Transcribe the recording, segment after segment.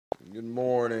Good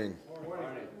morning. Good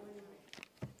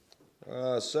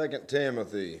morning. 2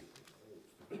 Timothy.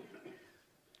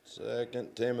 2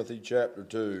 Timothy chapter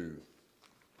 2.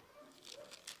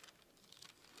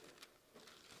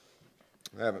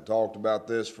 I haven't talked about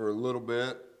this for a little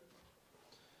bit.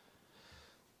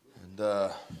 And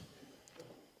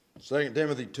 2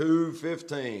 Timothy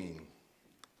 2:15.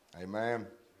 Amen.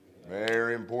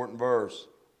 Very important verse.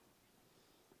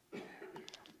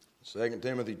 2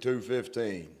 Timothy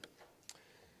 2:15.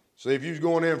 See, if you was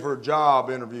going in for a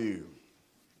job interview,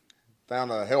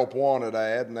 found a help wanted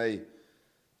ad, and they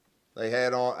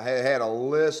had a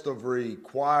list of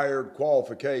required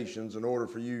qualifications in order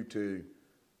for you to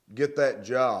get that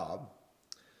job.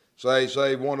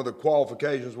 Say one of the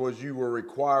qualifications was you were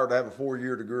required to have a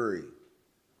 4-year degree.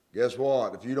 Guess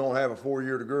what? If you don't have a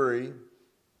 4-year degree,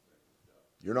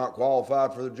 you're not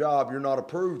qualified for the job. You're not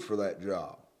approved for that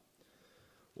job.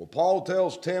 Well, Paul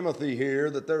tells Timothy here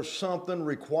that there's something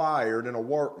required in a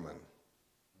workman.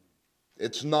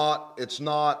 It's not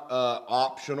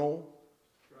optional.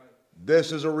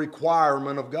 This is a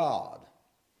requirement of God.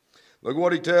 Look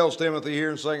what he tells Timothy here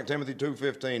in 2 Timothy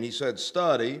 2:15. He said,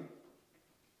 "Study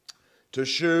to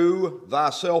shew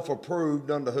thyself approved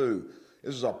unto who?"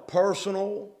 This is a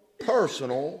personal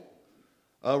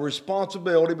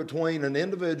responsibility between an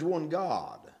individual and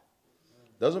God.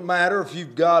 Doesn't matter if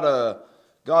you've got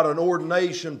an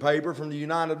ordination paper from the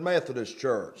United Methodist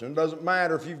Church. And it doesn't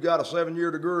matter if you've got a 7-year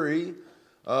degree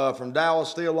from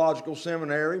Dallas Theological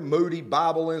Seminary, Moody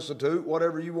Bible Institute,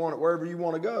 wherever you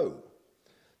want to go.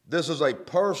 This is a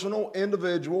personal,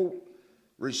 individual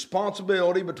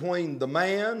responsibility between the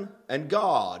man and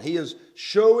God. He is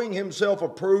showing himself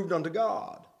approved unto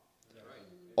God.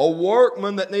 A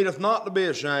workman that needeth not to be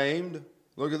ashamed,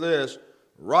 look at this,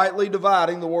 rightly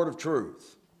dividing the word of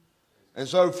truth. And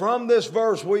so from this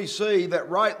verse we see that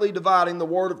rightly dividing the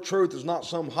word of truth is not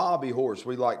some hobby horse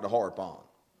we like to harp on.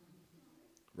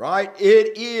 Right?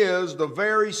 It is the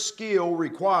very skill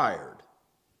required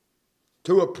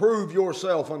to approve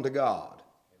yourself unto God.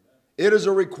 It is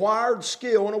a required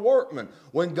skill in a workman.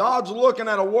 When God's looking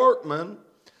at a workman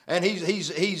and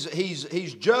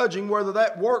he's judging whether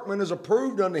that workman is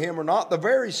approved unto him or not, the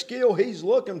very skill he's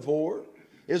looking for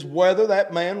is whether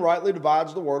that man rightly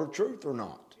divides the word of truth or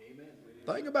not.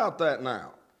 Think about that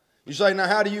now. You say, now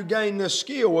how do you gain this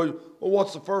skill? Well,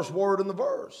 what's the first word in the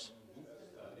verse?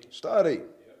 Study.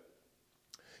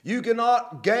 You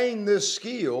cannot gain this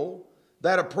skill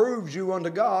that approves you unto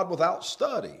God without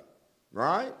study.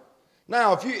 Right?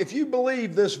 Now, if you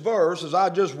believe this verse, as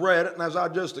I just read it and as I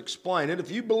just explained it,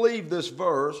 if you believe this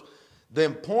verse,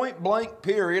 then point blank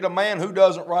period, a man who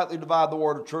doesn't rightly divide the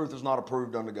word of truth is not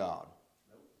approved unto God.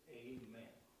 Amen.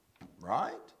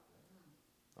 Right?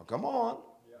 Now, come on.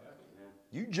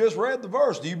 You just read the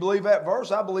verse. Do you believe that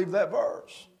verse? I believe that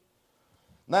verse.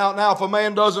 Now, if a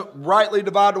man doesn't rightly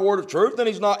divide the word of truth, then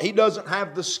he doesn't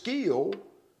have the skill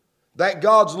that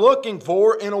God's looking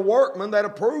for in a workman that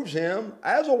approves him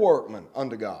as a workman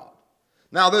unto God.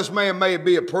 Now, this man may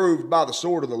be approved by the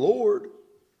sword of the Lord.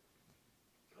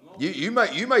 You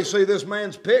may see this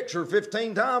man's picture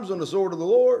 15 times in the sword of the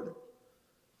Lord.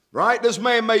 Right? This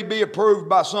man may be approved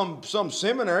by some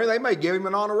seminary. They may give him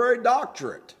an honorary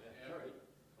doctorate.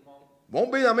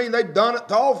 Won't be, they've done it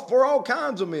for all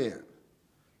kinds of men.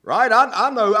 Right? I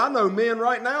know men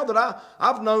right now that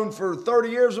I've known for 30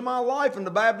 years of my life in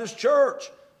the Baptist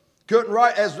church. Couldn't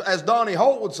write, as Donnie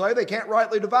Holt would say, they can't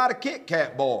rightly divide a Kit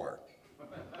Kat bar.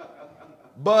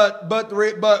 But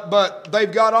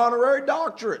they've got honorary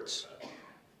doctorates.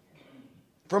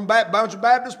 From a bunch of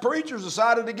Baptist preachers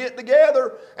decided to get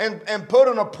together and put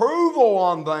an approval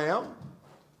on them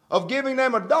of giving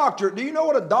them a doctorate. Do you know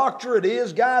what a doctorate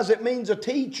is, guys? It means a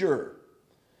teacher.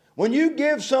 When you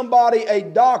give somebody a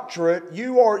doctorate,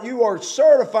 you are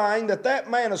certifying that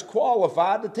man is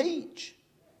qualified to teach.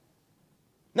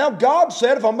 Now, God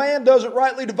said if a man doesn't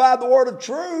rightly divide the word of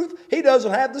truth, he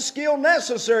doesn't have the skill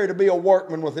necessary to be a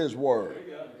workman with his word.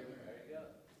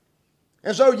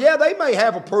 And so, yeah, they may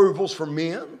have approvals from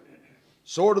men,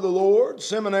 sword of the Lord,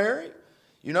 seminary.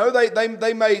 You know,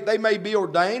 they may be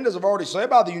ordained, as I've already said,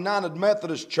 by the United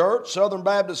Methodist Church, Southern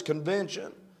Baptist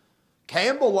Convention.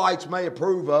 Campbellites may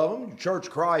approve of them, Church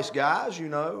of Christ guys, you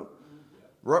know.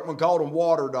 Ruckman called them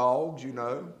water dogs, you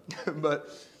know. but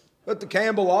the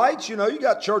Campbellites, you know, you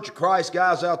got Church of Christ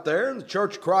guys out there, and the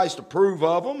Church of Christ approve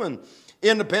of them, and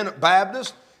Independent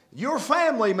Baptists. Your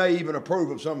family may even approve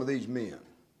of some of these men.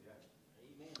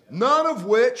 None of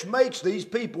which makes these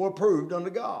people approved unto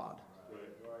God.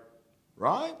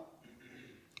 Right?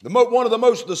 One of the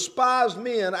most despised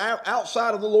men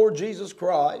outside of the Lord Jesus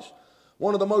Christ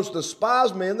one of the most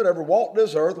despised men that ever walked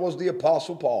this earth was the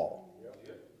Apostle Paul.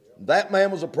 That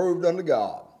man was approved unto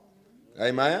God.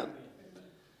 Amen?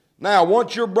 Now,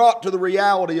 once you're brought to the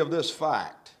reality of this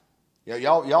fact,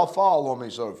 y'all follow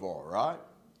me so far, right?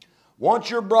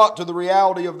 Once you're brought to the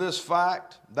reality of this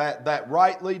fact, that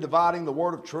rightly dividing the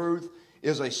word of truth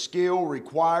is a skill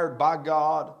required by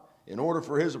God in order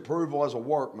for his approval as a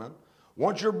workman.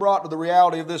 Once you're brought to the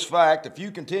reality of this fact, if you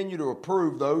continue to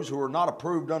approve those who are not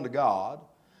approved unto God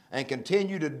and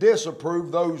continue to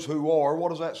disapprove those who are, what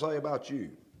does that say about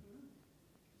you?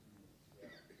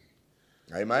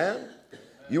 Amen?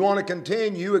 You want to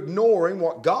continue ignoring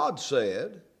what God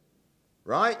said,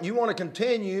 right? You want to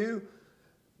continue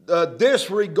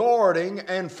disregarding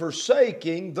and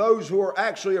forsaking those who are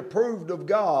actually approved of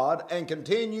God and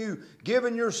continue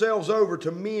giving yourselves over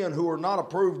to men who are not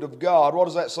approved of God. What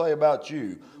does that say about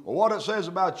you? Well, what it says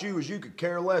about you is you could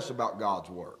care less about God's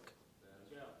work.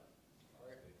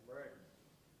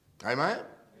 Amen?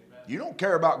 You don't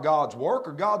care about God's work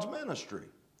or God's ministry.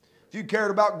 If you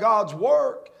cared about God's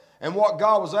work and what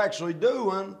God was actually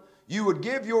doing, you would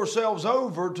give yourselves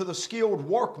over to the skilled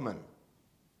workmen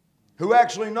who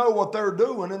actually know what they're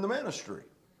doing in the ministry.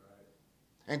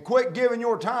 And quit giving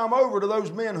your time over to those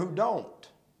men who don't.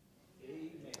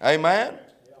 Amen?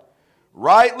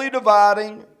 Rightly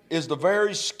dividing is the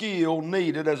very skill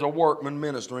needed as a workman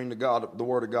ministering to God, the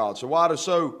Word of God. So why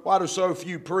do so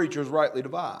few preachers rightly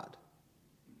divide?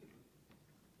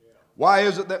 Why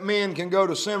is it that men can go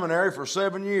to seminary for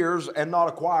 7 years and not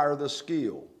acquire this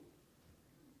skill?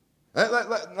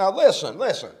 Now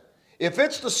listen. If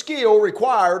it's the skill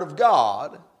required of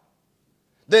God,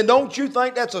 then don't you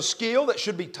think that's a skill that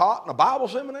should be taught in a Bible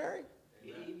seminary?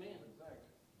 Amen.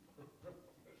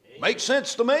 Makes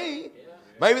sense to me.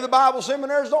 Maybe the Bible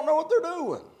seminaries don't know what they're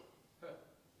doing.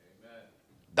 Amen.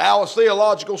 Dallas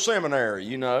Theological Seminary,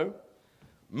 you know.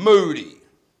 Moody,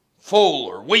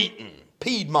 Fuller, Wheaton,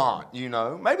 Piedmont, you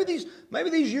know. Maybe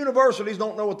these universities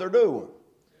don't know what they're doing.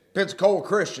 Pensacola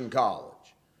Christian College.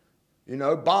 You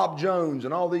know, Bob Jones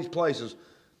and all these places.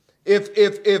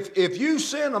 If you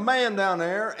send a man down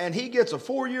there and he gets a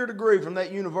 4-year degree from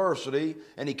that university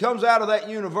and he comes out of that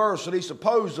university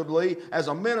supposedly as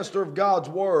a minister of God's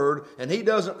Word and he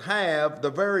doesn't have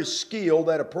the very skill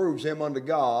that approves him unto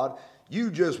God, you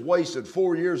just wasted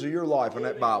 4 years of your life in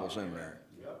that Bible seminary.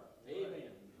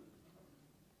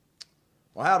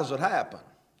 Well, how does it happen?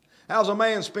 How does a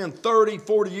man spend 30,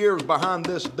 40 years behind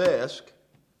this desk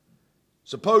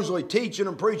supposedly teaching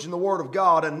and preaching the Word of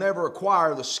God and never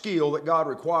acquire the skill that God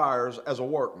requires as a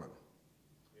workman?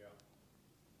 Yeah.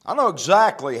 I know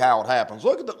exactly how it happens.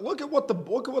 Look at what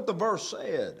the verse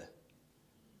said.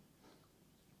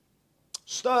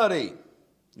 Study.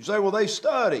 You say, well, they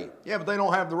study. Yeah, but they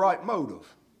don't have the right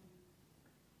motive.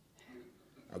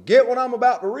 Now get what I'm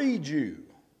about to read you.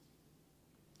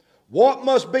 What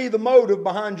must be the motive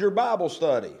behind your Bible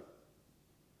study?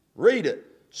 Read it.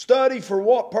 Study for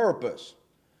what purpose?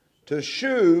 To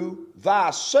shew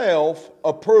thyself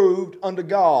approved unto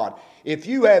God. If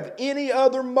you have any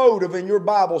other motive in your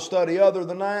Bible study other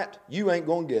than that, you ain't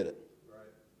going to get it.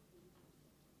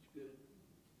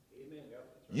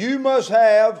 You must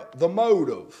have the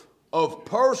motive of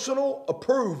personal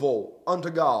approval unto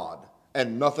God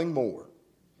and nothing more.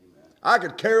 I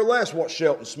could care less what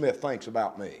Shelton Smith thinks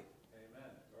about me.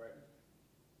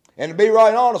 And to be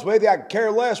right honest with you, I could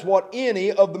care less what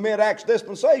any of the mid-Acts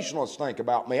dispensationalists think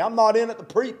about me. I'm not in it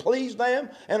to please them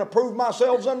and approve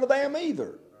myself unto them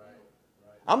either.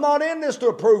 I'm not in this to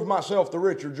approve myself to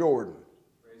Richard Jordan.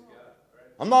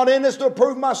 I'm not in this to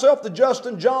approve myself to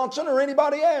Justin Johnson or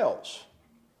anybody else.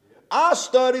 I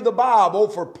study the Bible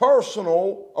for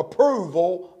personal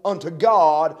approval unto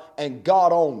God and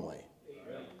God only.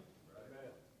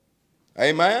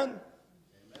 Amen?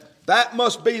 That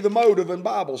must be the motive in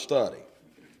Bible study.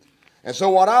 And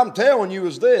so what I'm telling you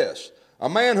is this. A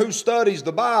man who studies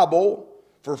the Bible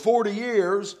for 40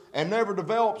 years and never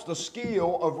develops the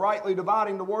skill of rightly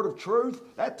dividing the word of truth,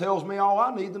 that tells me all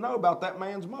I need to know about that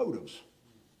man's motives.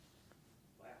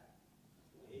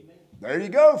 There you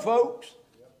go, folks.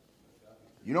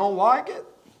 You don't like it?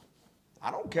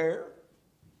 I don't care.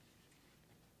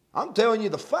 I'm telling you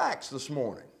the facts this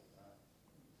morning.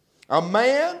 A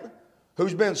man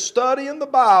who's been studying the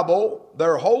Bible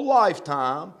their whole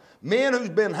lifetime, men who's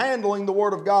been handling the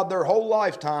Word of God their whole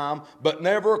lifetime, but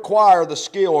never acquire the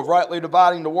skill of rightly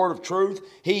dividing the Word of truth,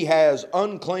 he has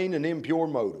unclean and impure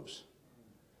motives.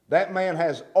 That man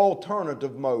has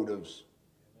alternative motives,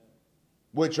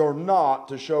 which are not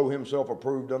to show himself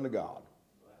approved unto God.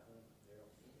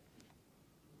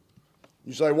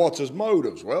 You say, what's his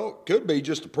motives? Well, it could be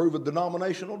just to prove a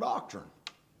denominational doctrine.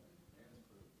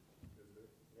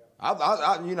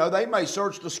 You know, they may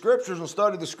search the Scriptures and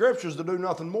study the Scriptures to do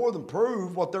nothing more than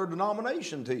prove what their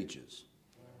denomination teaches.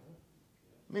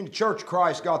 I mean, the Church of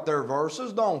Christ got their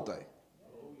verses, don't they?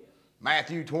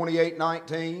 Matthew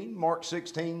 28:19, Mark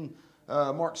 16,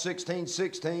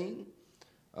 16.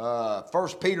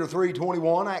 1 Peter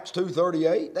 3:21, Acts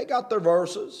 2:38. They got their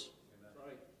verses.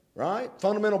 Right?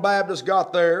 Fundamental Baptists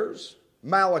got theirs.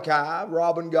 Malachi,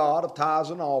 robbing God of tithes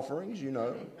and offerings, you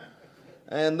know.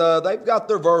 And they've got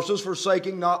their verses,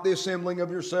 forsaking not the assembling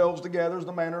of yourselves together as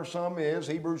the manner of some is,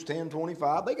 Hebrews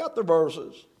 10:25. They got their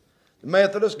verses. The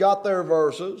Methodists got their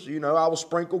verses. You know, I will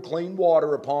sprinkle clean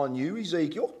water upon you,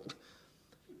 Ezekiel.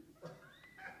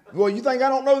 Well, you think I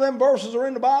don't know them verses are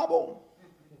in the Bible?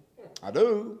 I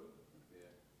do.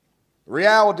 The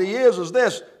reality is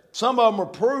this. Some of them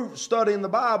are studying the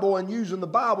Bible and using the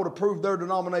Bible to prove their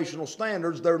denominational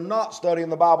standards. They're not studying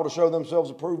the Bible to show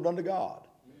themselves approved unto God.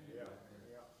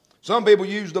 Some people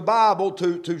use the Bible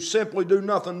to simply do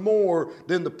nothing more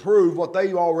than to prove what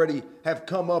they already have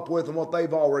come up with and what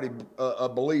they've already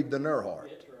believed in their heart.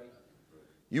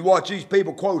 You watch these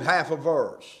people quote half a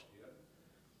verse.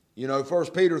 You know,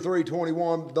 1 Peter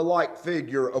 3:21, the like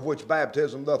figure of which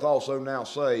baptism doth also now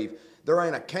save. There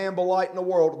ain't a Campbellite in the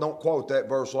world that don't quote that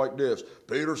verse like this.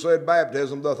 Peter said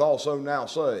baptism doth also now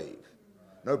save.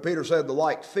 No, Peter said the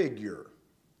like figure.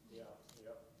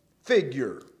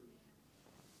 Figure.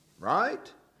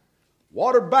 Right?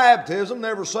 Water baptism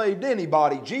never saved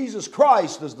anybody. Jesus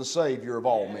Christ is the Savior of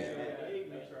all men.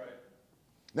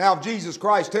 Now, if Jesus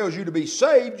Christ tells you to be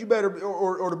saved, you better,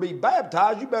 or to be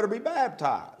baptized, you better be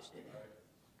baptized.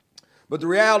 But the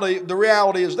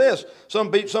reality is this: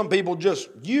 some people just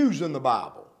using the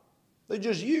Bible. They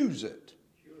just use it,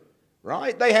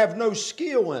 right? They have no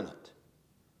skill in it.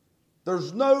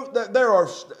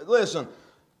 Listen.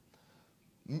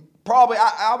 Probably,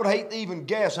 I would hate to even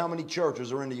guess how many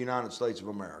churches are in the United States of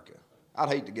America. I'd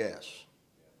hate to guess.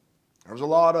 There's a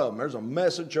lot of them. There's a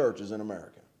mess of churches in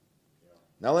America.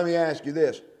 Now let me ask you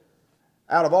this.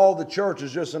 Out of all the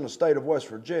churches just in the state of West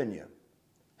Virginia,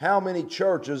 how many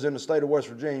churches in the state of West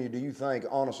Virginia do you think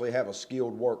honestly have a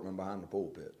skilled workman behind the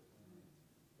pulpit?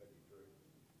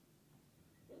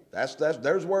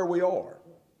 There's where we are.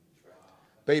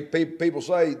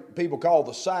 People call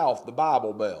the South the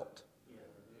Bible Belt.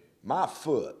 My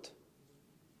foot.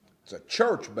 It's a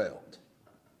church belt.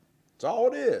 That's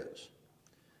all it is.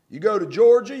 You go to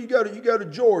Georgia, you go to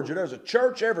Georgia, there's a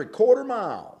church every quarter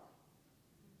mile.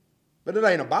 But it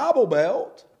ain't a Bible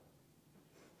belt.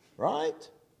 Right?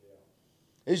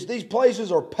 These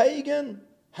places are pagan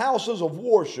houses of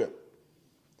worship,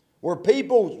 where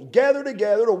people gather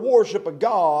together to worship a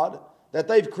God that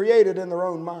they've created in their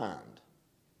own mind.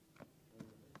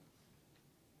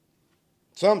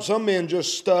 Some men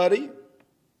just study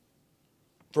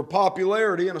for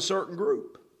popularity in a certain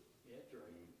group.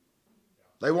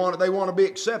 They want to be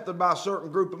accepted by a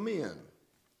certain group of men.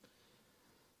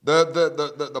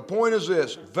 The point is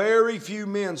this: very few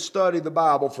men study the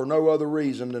Bible for no other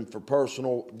reason than for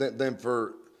personal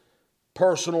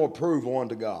approval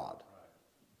unto God.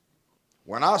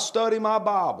 When I study my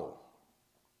Bible,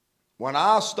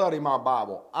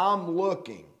 I'm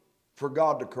looking for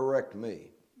God to correct me.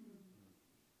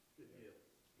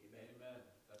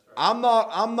 I'm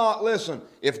not, listen,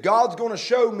 if God's going to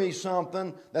show me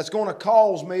something that's going to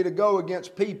cause me to go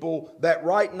against people that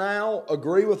right now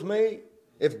agree with me,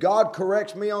 if God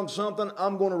corrects me on something,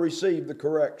 I'm going to receive the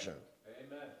correction.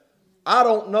 Amen. I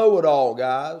don't know it all,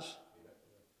 guys.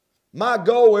 My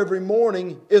goal every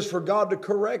morning is for God to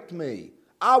correct me.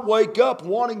 I wake up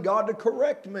wanting God to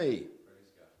correct me.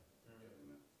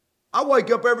 I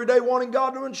wake up every day wanting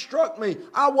God to instruct me.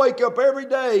 I wake up every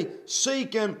day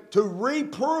seeking to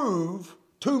reprove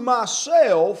to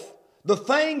myself the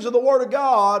things of the Word of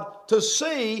God to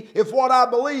see if what I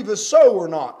believe is so or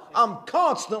not. I'm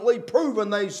constantly proving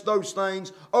those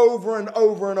things over and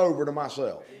over and over to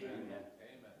myself.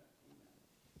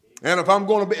 And if I'm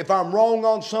wrong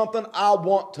on something, I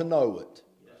want to know it.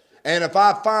 And if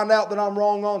I find out that I'm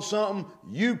wrong on something,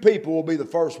 you people will be the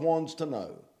first ones to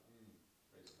know.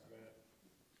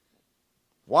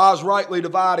 Why is rightly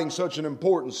dividing such an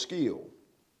important skill?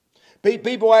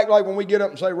 People act like when we get up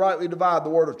and say rightly divide the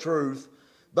word of truth,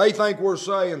 they think we're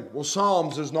saying, well,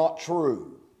 Psalms is not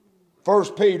true.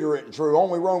 1 Peter isn't true.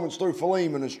 Only Romans through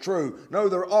Philemon is true. No,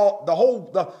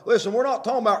 listen, we're not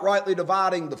talking about rightly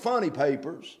dividing the funny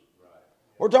papers.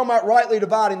 We're talking about rightly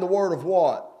dividing the word of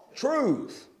what?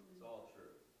 Truth.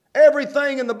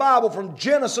 Everything in the Bible from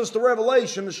Genesis to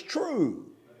Revelation is true.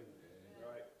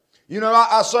 You know,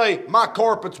 I say my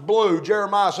carpet's blue.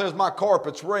 Jeremiah says my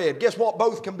carpet's red. Guess what?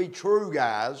 Both can be true,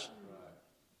 guys.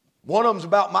 One of them's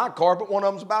about my carpet, one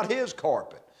of them's about his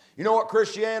carpet. You know what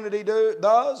Christianity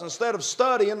does? Instead of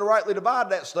studying to rightly divide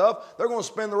that stuff, they're going to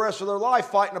spend the rest of their life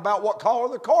fighting about what color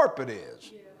the carpet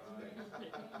is.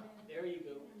 There you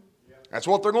go. That's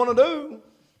what they're going to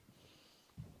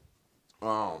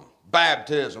do.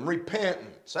 Baptism,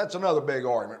 repentance. That's another big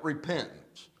argument. Repentance.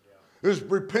 Is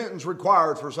repentance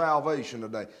required for salvation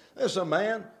today? Listen,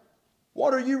 man,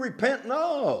 what are you repenting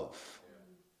of?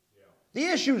 The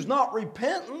issue is not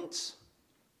repentance.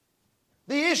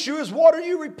 The issue is, what are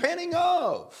you repenting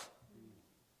of?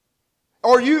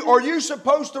 Are you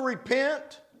supposed to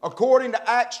repent according to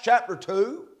Acts chapter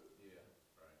 2?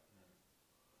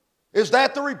 Is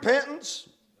that the repentance?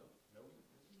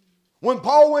 When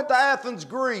Paul went to Athens,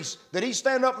 Greece, did he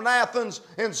stand up in Athens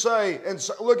and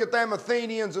look at them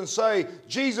Athenians and say,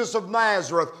 Jesus of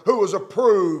Nazareth, who was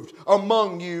approved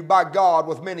among you by God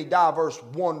with many diverse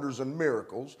wonders and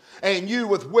miracles, and you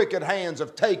with wicked hands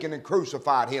have taken and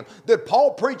crucified him? Did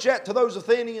Paul preach that to those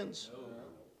Athenians?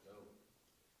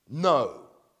 No.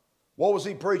 What was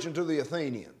he preaching to the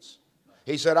Athenians?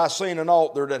 He said, I seen an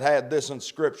altar that had this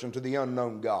inscription, to the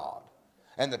unknown God.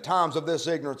 And the times of this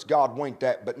ignorance God winked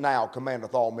at, but now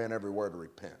commandeth all men everywhere to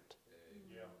repent.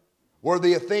 Yeah. Were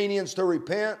the Athenians to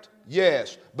repent?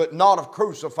 Yes, but not of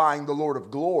crucifying the Lord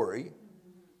of glory.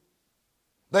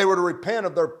 They were to repent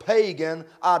of their pagan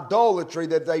idolatry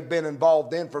that they've been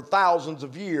involved in for thousands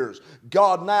of years.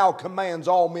 God now commands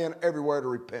all men everywhere to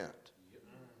repent.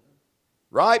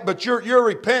 Right? But your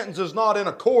repentance is not in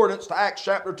accordance to Acts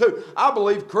chapter 2. I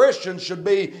believe Christians should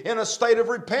be in a state of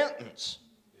repentance.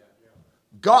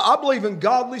 I believe in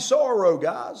godly sorrow,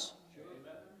 guys.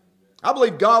 I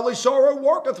believe godly sorrow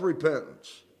worketh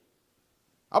repentance.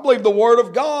 I believe the Word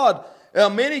of God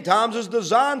many times is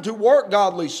designed to work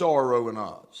godly sorrow in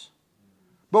us.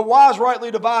 But why is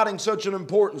rightly dividing such an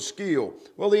important skill?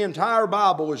 Well, the entire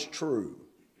Bible is true,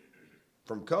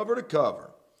 from cover to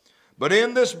cover. But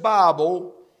in this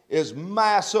Bible is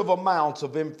massive amounts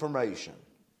of information.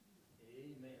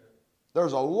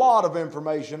 There's a lot of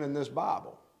information in this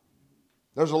Bible.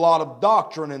 There's a lot of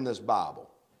doctrine in this Bible.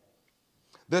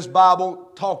 This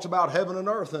Bible talks about heaven and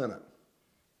earth in it.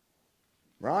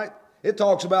 Right? It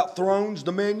talks about thrones,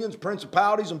 dominions,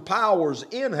 principalities, and powers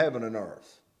in heaven and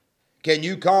earth. Can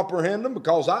you comprehend them?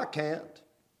 Because I can't.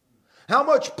 How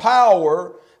much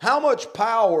power,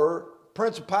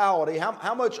 principality,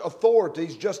 how much authority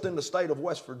is just in the state of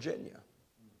West Virginia?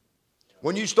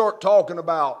 When you start talking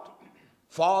about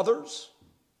fathers,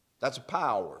 that's a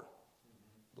power.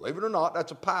 Believe it or not,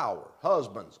 that's a power.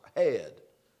 Husbands, head.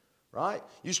 Right?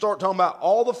 You start talking about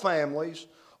all the families,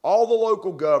 all the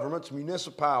local governments,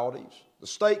 municipalities, the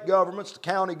state governments, the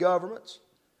county governments.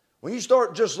 When you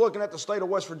start just looking at the state of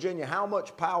West Virginia, how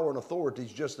much power and authority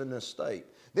is just in this state?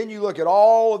 Then you look at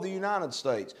all of the United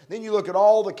States. Then you look at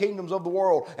all the kingdoms of the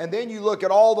world. And then you look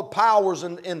at all the powers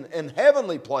in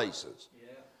heavenly places.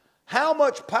 Yeah. How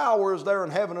much power is there in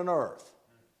heaven and earth?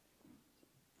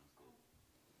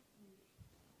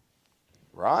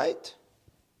 Right?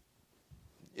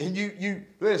 And you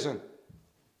listen,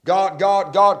 God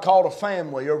called a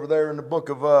family over there in the book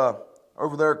of,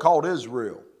 over there called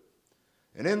Israel.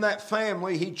 And in that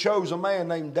family, he chose a man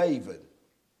named David.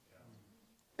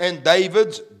 And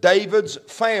David's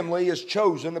family is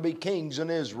chosen to be kings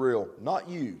in Israel, not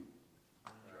you.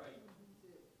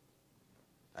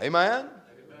 Amen? Amen.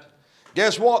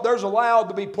 Guess what? There's allowed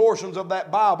to be portions of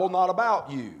that Bible not about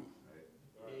you.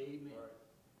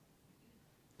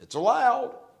 It's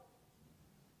allowed.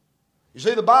 You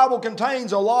see, the Bible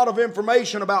contains a lot of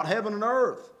information about heaven and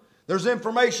earth. There's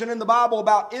information in the Bible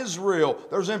about Israel.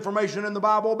 There's information in the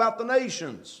Bible about the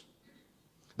nations.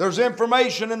 There's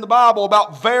information in the Bible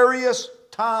about various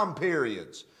time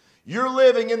periods. You're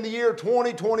living in the year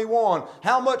 2021.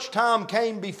 How much time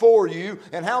came before you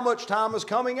and how much time is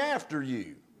coming after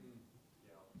you?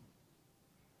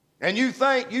 And you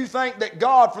think that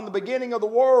God from the beginning of the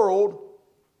world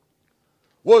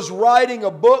was writing a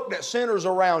book that centers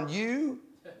around you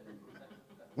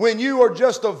when you are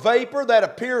just a vapor that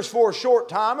appears for a short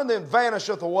time and then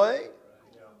vanisheth away?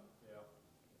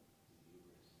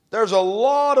 There's a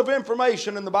lot of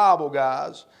information in the Bible,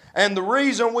 guys. And the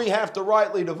reason we have to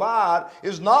rightly divide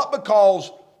is not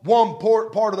because one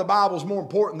part of the Bible is more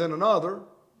important than another,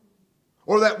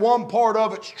 or that one part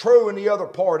of it's true and the other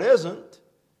part isn't.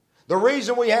 The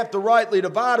reason we have to rightly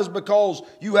divide is because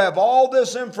you have all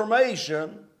this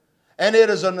information, and it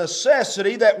is a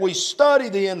necessity that we study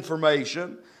the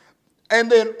information and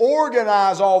then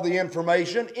organize all the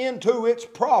information into its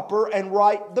proper and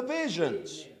right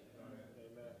divisions.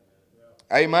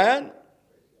 Amen?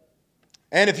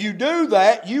 And if you do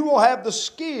that, you will have the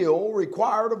skill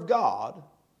required of God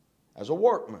as a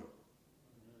workman.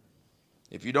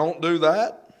 If you don't do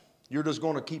that, you're just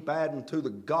going to keep adding to the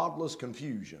godless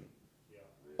confusion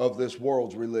of this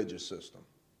world's religious system.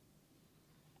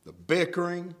 The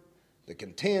bickering, the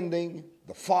contending,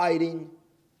 the fighting,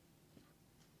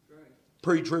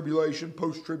 pre-tribulation,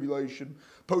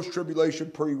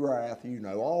 post-tribulation, pre-wrath, you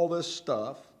know, all this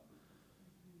stuff.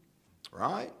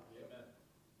 Right?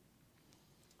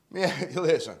 Yeah,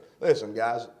 listen,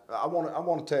 guys, I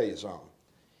want to tell you something.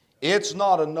 It's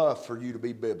not enough for you to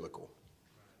be biblical.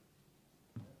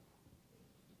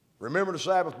 Remember the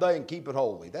Sabbath day and keep it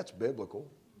holy. That's biblical.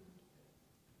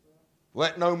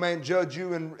 Let no man judge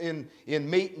you in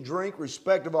meat and drink,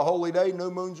 respect of a holy day,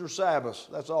 new moons or Sabbaths.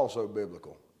 That's also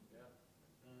biblical.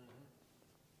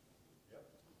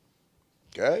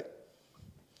 Okay?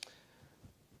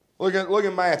 Look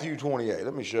at Matthew 28.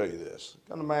 Let me show you this.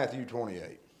 Come to Matthew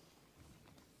 28.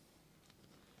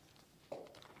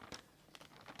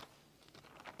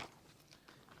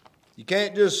 You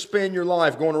can't just spend your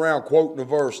life going around quoting a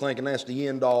verse thinking that's the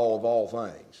end all of all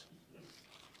things.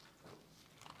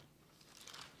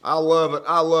 I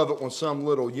love it when some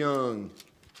little young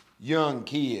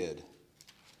kid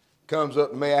comes up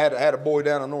to me. I had a boy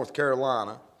down in North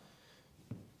Carolina.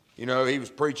 You know, he was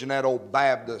preaching that old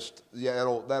Baptist,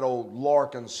 that old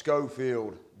Larkin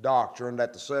Schofield doctrine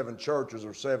that the 7 churches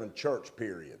are 7 church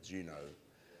periods, you know.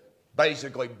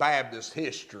 Basically Baptist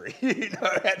history. You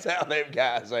know, that's how them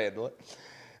guys handle it.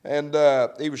 And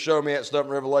he was showing me that stuff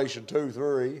in Revelation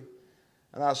 2:3.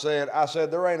 And I said,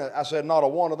 not a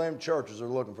one of them churches are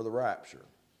looking for the rapture.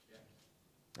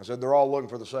 I said, they're all looking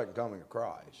for the second coming of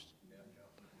Christ.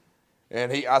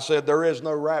 And I said, there is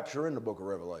no rapture in the book of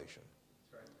Revelation.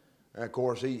 And of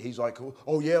course, he's like,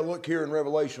 oh yeah, look here in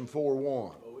Revelation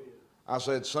 4:1. I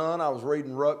said, son, I was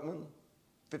reading Ruckman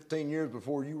 15 years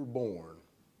before you were born.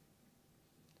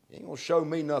 You ain't going to show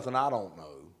me nothing I don't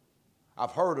know.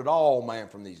 I've heard it all, man,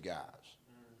 from these guys.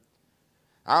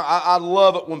 I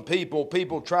love it when people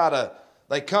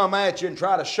they come at you and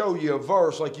try to show you a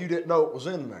verse like you didn't know it was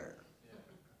in there.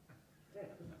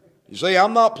 You see,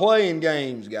 I'm not playing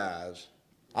games, guys.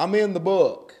 I'm in the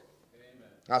book.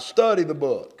 I study the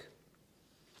book.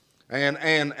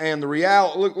 And the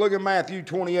reality, look at Matthew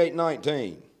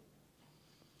 28:19.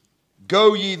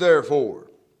 Go ye therefore.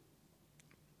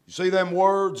 You see them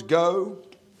words, go?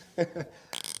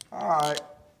 All right,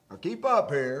 now keep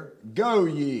up here. Go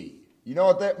ye. You know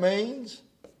what that means?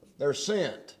 They're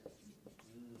sent.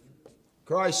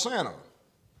 Christ sent them.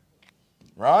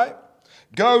 Right?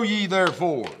 Go ye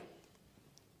therefore.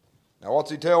 Now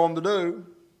what's he tell them to do?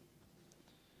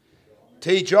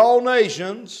 Teach all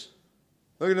nations.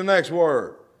 Look at the next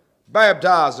word.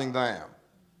 Baptizing them.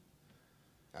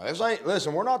 Now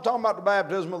listen, we're not talking about the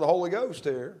baptism of the Holy Ghost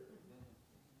here.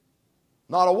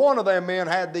 Not a one of them men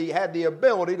had the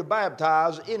ability to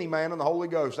baptize any man in the Holy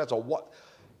Ghost. That's what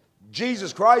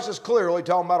Jesus Christ is clearly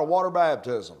talking about a water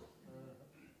baptism.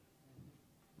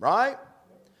 Right?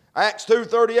 Acts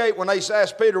 2:38, when they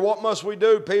asked Peter, what must we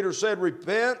do? Peter said,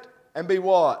 repent and be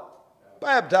what?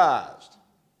 Baptized.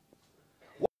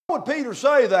 Why would Peter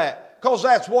say that? Because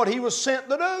that's what he was sent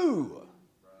to do.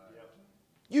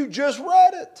 You just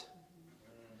read it.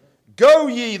 Go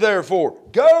ye therefore.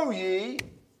 Go ye.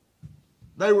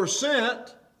 They were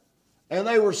sent, and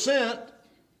they were sent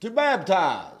to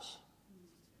baptize.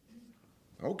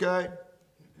 Okay.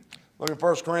 Look at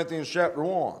 1 Corinthians chapter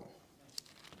 1.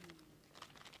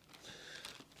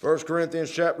 1 Corinthians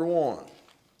chapter 1.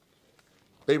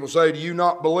 People say, do you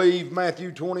not believe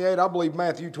Matthew 28? I believe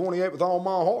Matthew 28 with all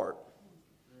my heart.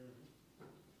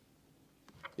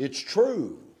 It's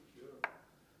true.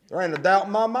 There ain't a doubt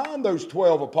in my mind those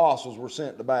 12 apostles were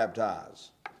sent to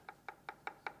baptize.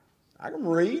 I can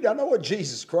read. I know what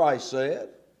Jesus Christ said.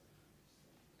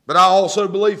 But I also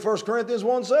believe 1 Corinthians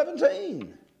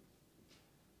 1:17.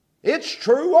 It's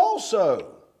true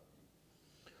also.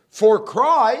 For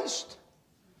Christ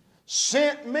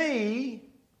sent me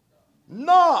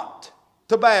not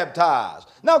to baptize.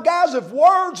 Now, guys, if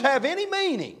words have any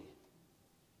meaning,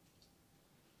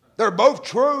 they're both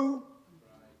true.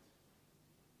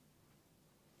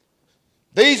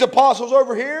 These apostles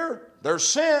over here, they're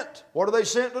sent. What are they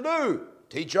sent to do?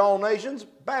 Teach all nations,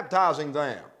 baptizing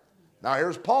them. Now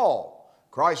here's Paul.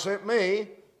 Christ sent me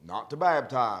not to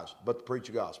baptize, but to preach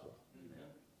the gospel.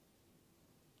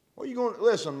 What are you going to,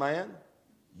 listen, man,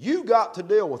 you got to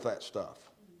deal with that stuff.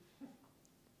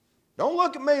 Don't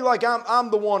look at me like I'm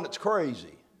the one that's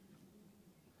crazy.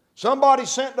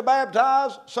 Somebody's sent to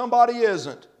baptize, somebody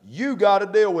isn't. You got to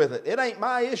deal with it. It ain't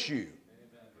my issue.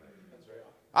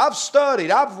 I've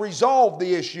studied. I've resolved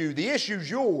the issue. The issue's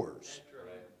yours.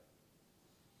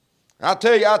 I'll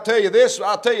tell you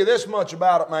this much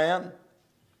about it, man.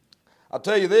 I'll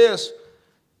tell you this.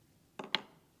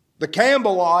 The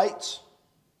Campbellites,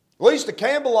 at least the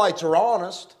Campbellites are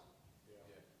honest.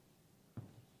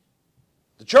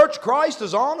 The Church of Christ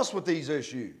is honest with these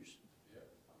issues.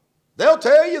 They'll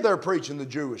tell you they're preaching the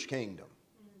Jewish kingdom.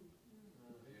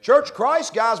 Church of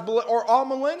Christ guys are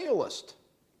amillennialists.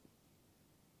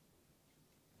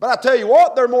 But I tell you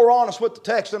what, they're more honest with the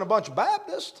text than a bunch of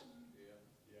Baptists.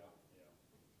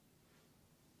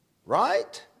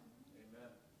 Right?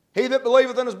 He that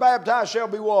believeth and is baptized shall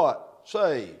be what?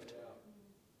 Saved.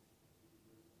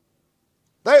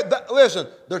 Listen,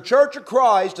 the Church of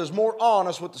Christ is more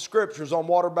honest with the Scriptures on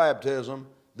water baptism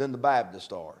than the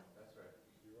Baptists are.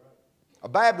 A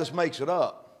Baptist makes it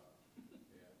up.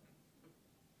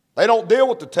 They don't deal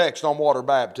with the text on water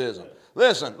baptism.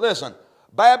 Listen.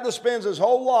 Baptist spends his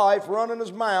whole life running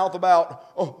his mouth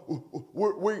about,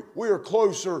 we are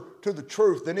closer to the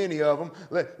truth than any of them.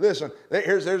 Listen,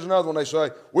 here's another one they say.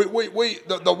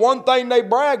 The one thing they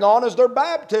brag on is their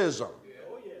baptism.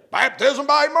 Baptism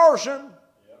by immersion.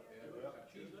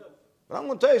 But I'm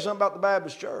going to tell you something about the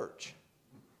Baptist church.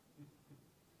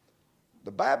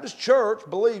 The Baptist church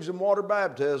believes in water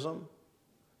baptism,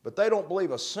 but they don't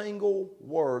believe a single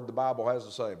word the Bible has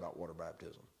to say about water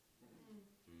baptism.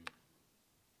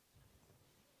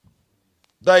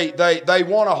 They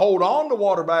want to hold on to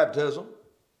water baptism,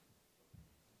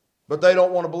 but they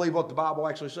don't want to believe what the Bible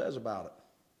actually says about it.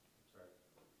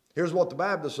 Here's what the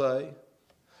Baptists say.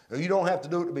 You don't have to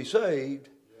do it to be saved,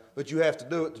 but you have to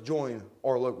do it to join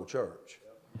our local church.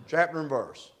 Chapter and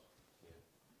verse.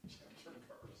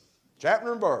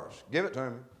 Chapter and verse. Give it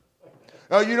to me.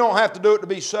 No, you don't have to do it to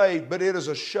be saved, but it is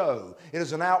a show. It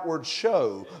is an outward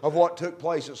show of what took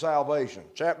place at salvation.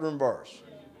 Chapter and verse.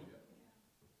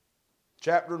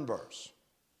 Chapter and verse.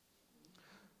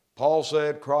 Paul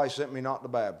said, Christ sent me not to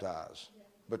baptize,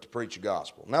 but to preach the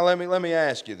gospel. Now let me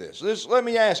ask you this. Let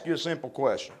me ask you a simple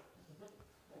question.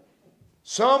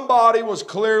 Somebody was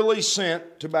clearly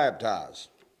sent to baptize.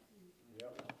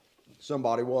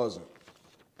 Somebody wasn't.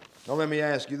 Now let me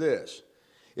ask you this.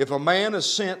 If a man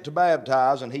is sent to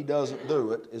baptize and he doesn't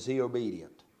do it, is he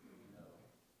obedient?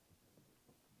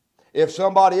 If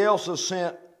somebody else is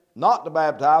sent not to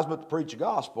baptize but to preach the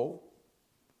gospel,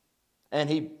 and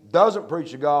he doesn't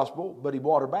preach the gospel, but he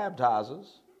water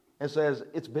baptizes and says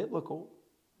it's biblical,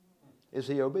 is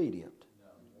he obedient?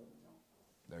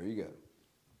 There you go.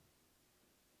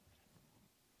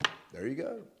 There you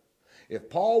go. If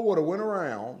Paul would have went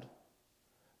around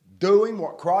doing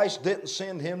what Christ didn't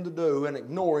send him to do and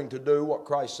ignoring to do what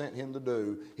Christ sent him to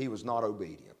do, he was not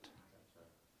obedient.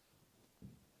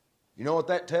 You know what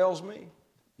that tells me?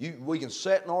 We can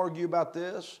sit and argue about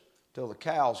this till the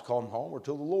cows come home or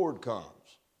till the Lord comes.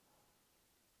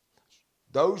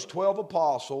 Those 12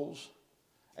 apostles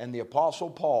and the Apostle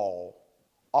Paul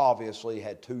obviously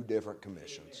had two different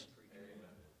commissions.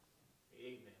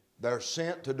 They're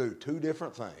sent to do two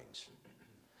different things.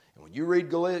 And when you read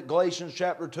Galatians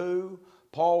chapter 2,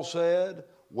 Paul said,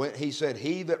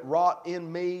 he that wrought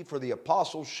in me for the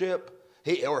apostleship,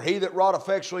 he that wrought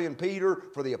effectually in Peter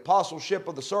for the apostleship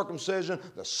of the circumcision,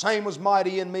 the same was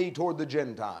mighty in me toward the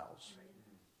Gentiles.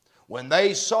 When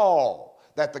they saw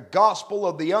that the gospel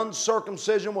of the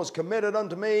uncircumcision was committed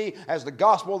unto me as the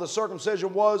gospel of the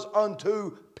circumcision was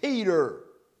unto Peter.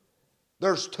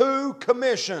 There's two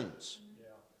commissions.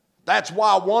 That's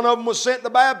why one of them was sent to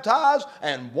baptize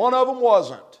and one of them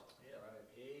wasn't.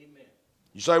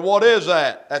 You say, what is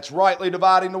that? That's rightly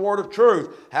dividing the word of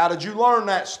truth. How did you learn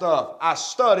that stuff? I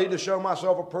studied to show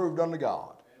myself approved unto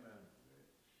God.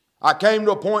 I came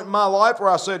to a point in my life where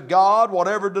I said, God,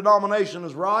 whatever denomination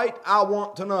is right, I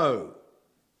want to know.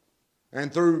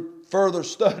 And through further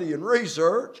study and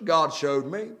research, God showed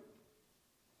me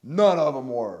none of them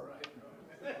were.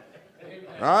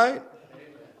 Right?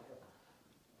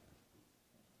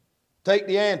 Take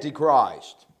the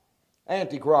Antichrist.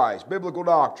 Antichrist, biblical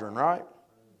doctrine, right?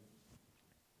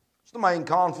 It's the main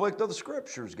conflict of the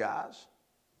Scriptures, guys.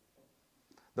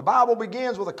 The Bible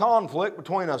begins with a conflict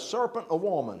between a serpent and a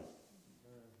woman.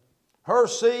 Her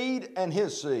seed and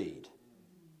his seed.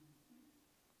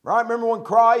 Right? Remember when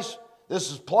Christ,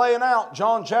 this is playing out,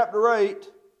 John chapter 8.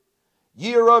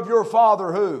 Ye are of your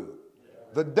father who?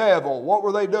 The devil. What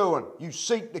were they doing? You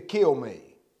seek to kill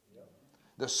me.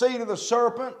 The seed of the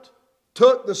serpent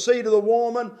took the seed of the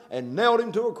woman and nailed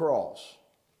him to a cross.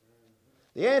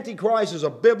 The Antichrist is a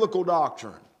biblical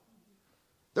doctrine.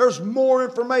 There's more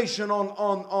information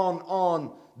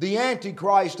on the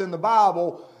Antichrist in the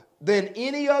Bible than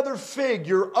any other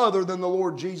figure other than the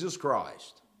Lord Jesus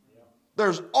Christ.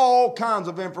 There's all kinds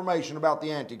of information about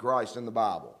the Antichrist in the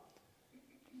Bible.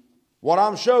 What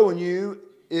I'm showing you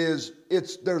is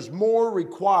there's more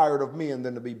required of men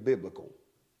than to be biblical.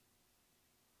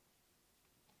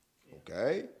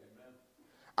 Okay?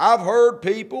 I've heard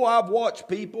people, I've watched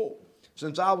people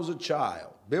since I was a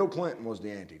child. Bill Clinton was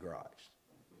the Antichrist.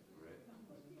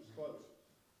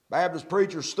 Baptist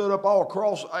preachers stood up all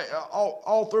across,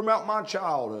 all throughout my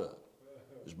childhood.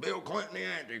 Is Bill Clinton the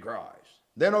Antichrist?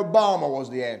 Then Obama was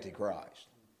the Antichrist.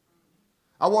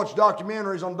 I watched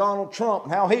documentaries on Donald Trump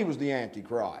and how he was the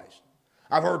Antichrist.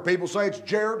 I've heard people say it's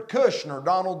Jared Kushner,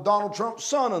 Donald Trump's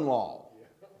son-in-law.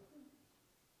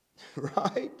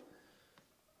 Right?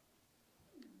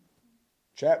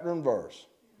 Chapter and verse.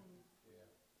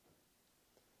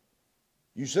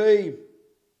 You see,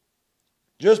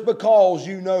 just because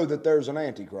you know that there's an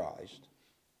Antichrist,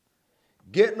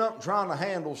 getting up and trying to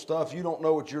handle stuff you don't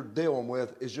know what you're dealing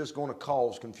with is just going to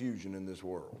cause confusion in this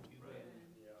world.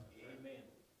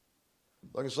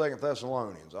 Look at 2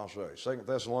 Thessalonians, I'll show you. 2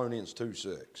 Thessalonians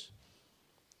 2:6.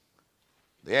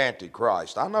 The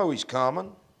Antichrist. I know he's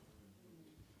coming.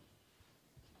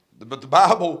 But the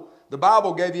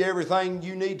Bible gave you everything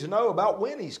you need to know about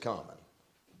when he's coming.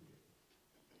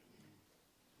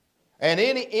 And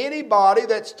anybody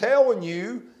that's telling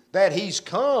you that he's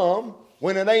come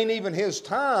when it ain't even his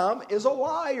time is a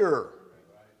liar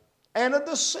and a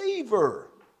deceiver.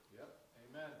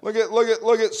 Look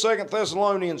at 2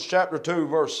 Thessalonians chapter 2,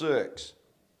 verse 6. Is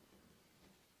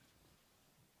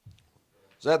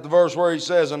that the verse where he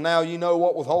says, and now you know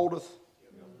what withholdeth?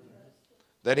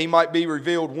 That he might be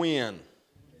revealed when?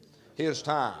 His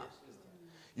time.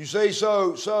 You see,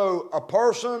 so a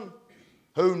person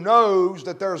who knows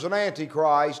that there's an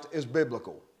Antichrist is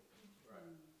biblical.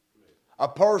 A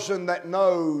person that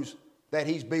knows that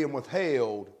he's being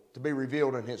withheld to be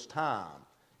revealed in his time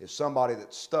is somebody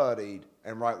that studied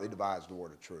and rightly divides the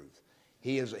word of truth.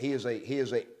 He is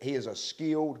a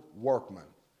skilled workman.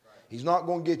 He's not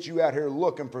going to get you out here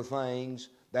looking for things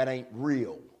that ain't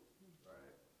real.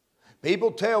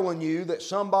 People telling you that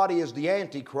somebody is the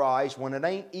Antichrist when it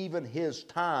ain't even his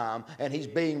time and he's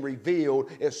being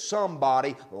revealed is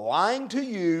somebody lying to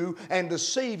you and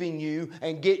deceiving you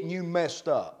and getting you messed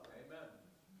up. Amen.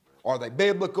 Are they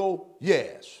biblical?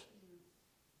 Yes.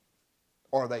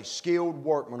 Are they skilled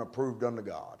workmen approved unto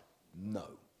God? No.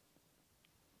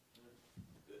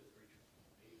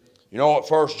 You know what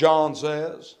 1 John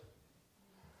says?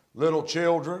 Little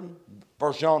children,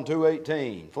 1 John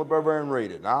 2:18. Flip over and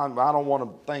read it. I don't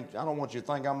want you to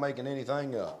think I'm making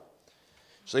anything up.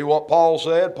 See what Paul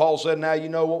said? Paul said, now you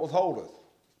know what withholdeth.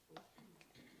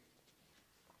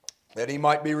 That he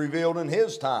might be revealed in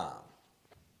his time.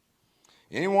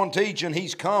 Anyone teaching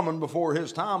he's coming before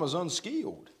his time is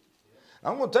unskilled.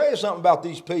 I'm going to tell you something about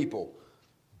these people.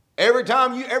 Every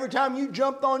time you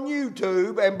jumped on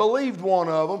YouTube and believed one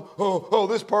of them, oh,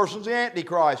 this person's the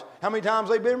Antichrist. How many times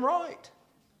have they been right?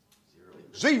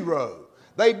 Zero.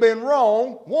 They've been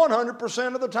wrong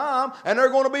 100% of the time, and they're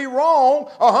going to be wrong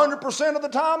 100% of the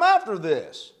time after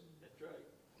this. That's right.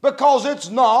 Because it's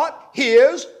not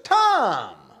his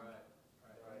time.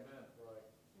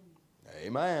 Right.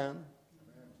 Amen.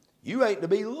 You ain't to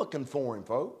be looking for him,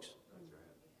 folks.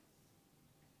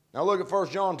 Now look at 1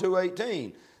 John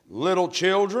 2:18. Little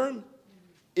children,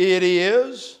 it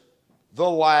is the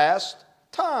last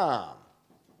time.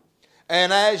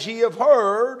 And as ye have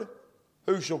heard,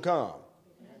 who shall come?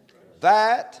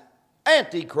 That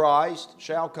Antichrist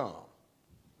shall come.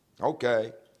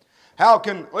 Okay.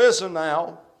 Listen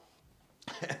now,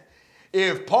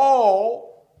 if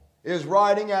Paul is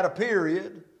writing at a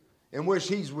period in which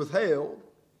he's withheld,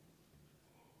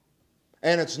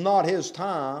 and it's not his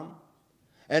time,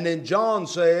 and then John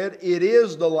said, it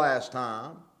is the last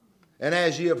time, and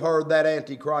as ye have heard, that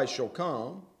Antichrist shall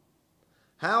come,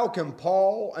 how can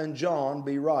Paul and John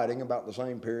be writing about the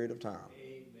same period of time?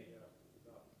 Amen.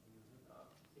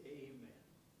 Amen.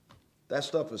 That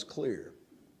stuff is clear.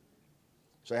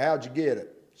 So how'd you get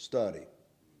it? Study.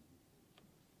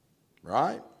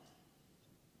 Right?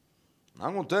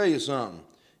 I'm going to tell you something.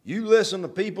 You listen to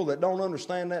people that don't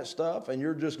understand that stuff, and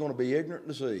you're just going to be ignorant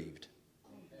and deceived.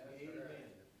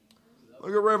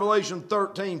 Look at Revelation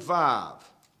 13:5.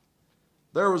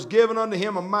 There was given unto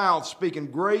him a mouth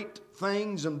speaking great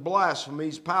things and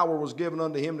blasphemies. Power was given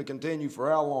unto him to continue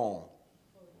for how long?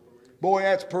 Boy,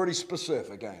 that's pretty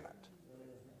specific, ain't it?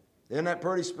 Isn't that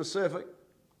pretty specific?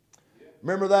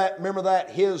 Remember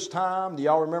that his time? Do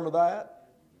y'all remember that?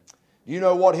 You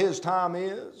know what his time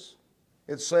is?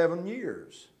 It's 7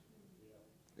 years.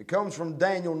 It comes from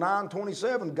Daniel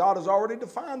 9:27. God has already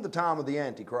defined the time of the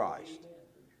Antichrist.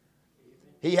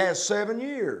 He has 7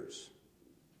 years.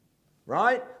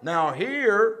 Right? Now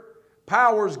here,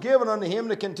 power is given unto him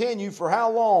to continue for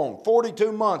how long?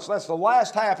 42 months. That's the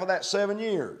last half of that 7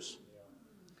 years.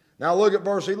 Now look at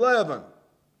verse 11.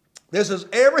 This is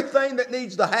everything that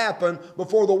needs to happen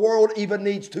before the world even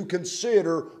needs to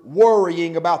consider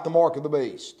worrying about the mark of the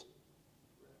beast.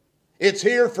 It's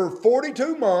here for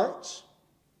 42 months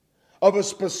of a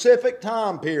specific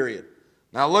time period.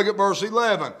 Now look at verse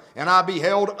 11. And I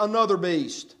beheld another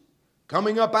beast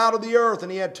coming up out of the earth,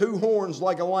 and he had 2 horns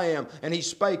like a lamb, and he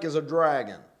spake as a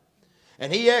dragon.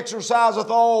 And he exerciseth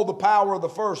all the power of the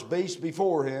first beast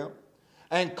before him,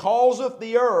 and causeth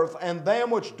the earth and them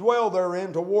which dwell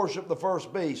therein to worship the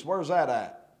first beast. Where's that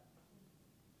at?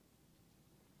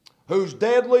 Whose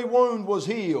deadly wound was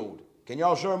healed. Can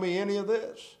y'all show me any of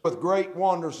this? With great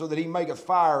wonder, so that he maketh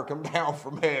fire come down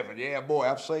from heaven. Yeah, boy,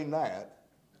 I've seen that.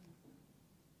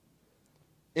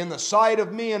 In the sight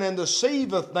of men, and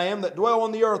deceiveth them that dwell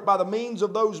on the earth by the means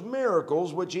of those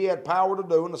miracles which he had power to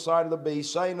do in the sight of the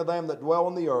beast, saying to them that dwell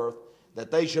on the earth,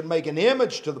 that they should make an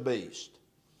image to the beast,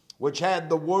 which had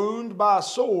the wound by a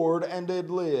sword and did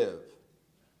live.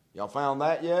 Y'all found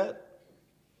that yet?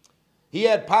 He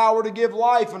had power to give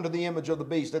life unto the image of the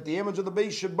beast, that the image of the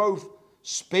beast should both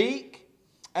speak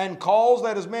and cause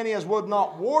that as many as would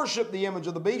not worship the image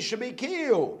of the beast should be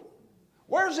killed.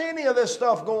 Where's any of this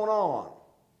stuff going on?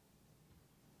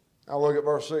 Now look at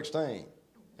verse 16.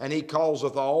 And he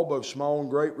causeth all, both small and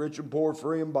great, rich and poor,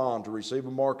 free and bond, to receive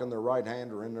a mark in their right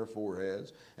hand or in their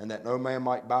foreheads, and that no man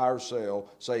might buy or sell,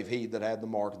 save he that had the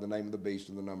mark of the name of the beast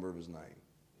and the number of his name.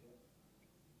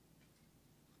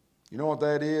 You know what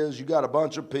that is? You got a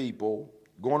bunch of people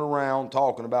going around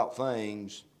talking about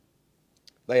things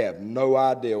they have no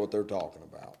idea what they're talking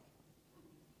about.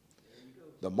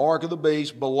 The mark of the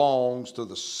beast belongs to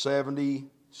the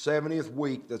 70th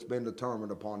week that's been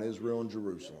determined upon Israel and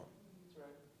Jerusalem.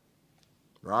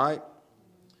 Right?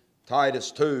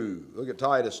 Titus 2. Look at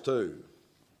Titus 2.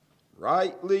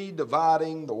 Rightly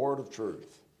dividing the word of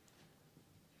truth.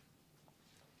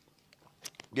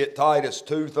 Get Titus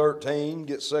 2:13.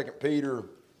 Get 2 Peter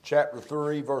chapter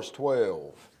 3, verse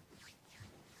 12.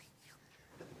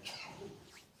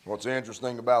 What's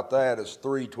interesting about that is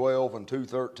 3:12 and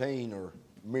 2:13 are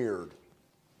mirrored.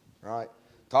 Right?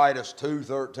 Titus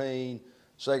 2:13,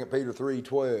 2 Peter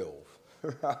 3:12.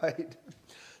 Right?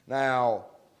 Now,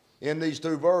 in these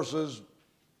 2 verses,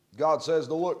 God says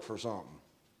to look for something.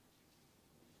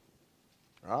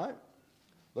 Right?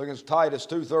 Look at Titus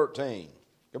 2:13.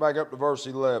 Go back up to verse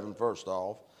 11 first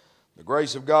off. The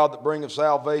grace of God that bringeth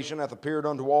salvation hath appeared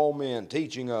unto all men,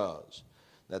 teaching us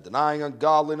that denying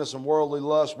ungodliness and worldly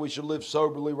lust, we should live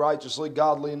soberly, righteously,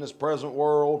 godly in this present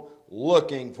world,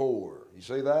 looking for. You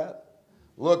see that?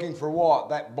 Looking for what?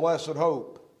 That blessed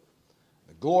hope.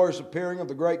 The glorious appearing of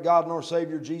the great God and our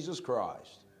Savior Jesus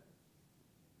Christ.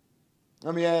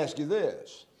 Let me ask you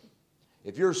this.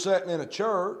 If you're sitting in a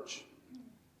church,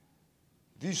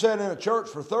 if you sat in a church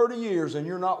for 30 years and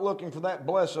you're not looking for that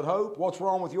blessed hope, what's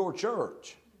wrong with your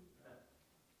church?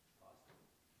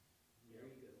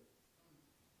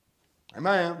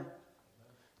 Amen.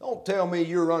 Don't tell me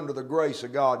you're under the grace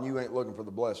of God and you ain't looking for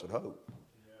the blessed hope.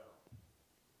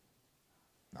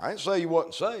 I didn't say you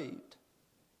wasn't saved.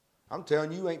 I'm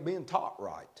telling you, you ain't being taught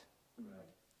right.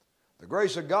 The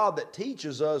grace of God that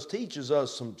teaches us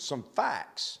some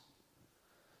facts.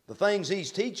 The things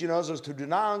He's teaching us is to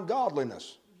deny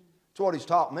ungodliness. That's what He's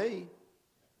taught me.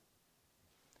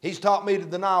 He's taught me to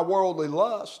deny worldly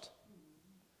lust.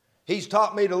 He's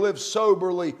taught me to live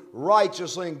soberly,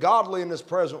 righteously, and godly in this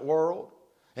present world.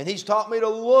 And He's taught me to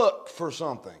look for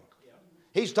something.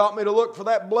 He's taught me to look for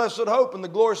that blessed hope and the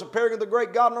glorious appearing of the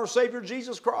great God and our Savior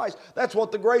Jesus Christ. That's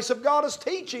what the grace of God is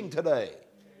teaching today.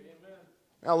 Amen.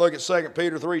 Now look at 2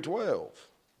 Peter 3:12.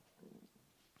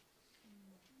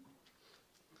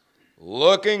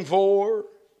 Looking for,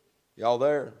 y'all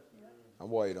there? I'm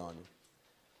waiting on you.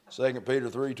 2 Peter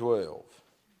 3:12.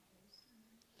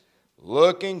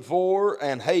 Looking for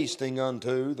and hasting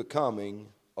unto the coming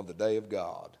of the day of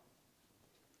God,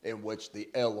 in which the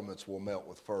elements will melt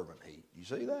with fervent heat. You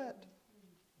see that?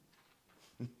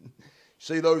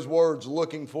 See those words,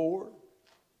 looking for?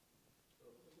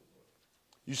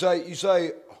 You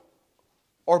say,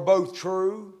 are both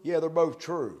true? Yeah, they're both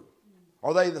true.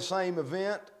 Are they the same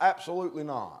event? Absolutely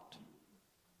not.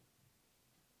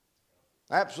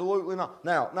 Absolutely not.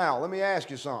 Now, let me ask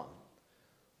you something.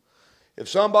 If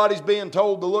somebody's being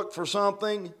told to look for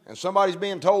something and somebody's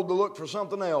being told to look for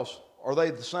something else, are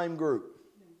they the same group?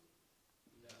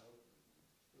 No.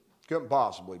 Couldn't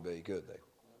possibly be, could they?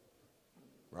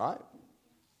 Right?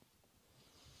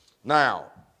 Now,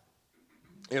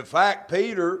 in fact,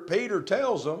 Peter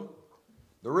tells them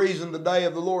the reason the day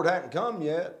of the Lord hadn't come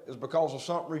yet is because of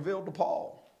something revealed to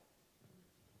Paul.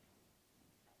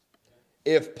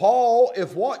 If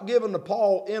what given to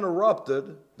Paul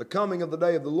interrupted the coming of the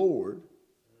day of the Lord,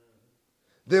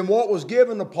 then what was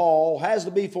given to Paul has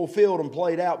to be fulfilled and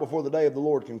played out before the day of the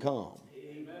Lord can come.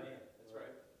 Amen. That's right.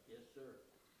 Yes, sir.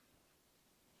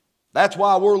 That's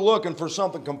why we're looking for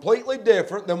something completely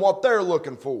different than what they're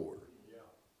looking for.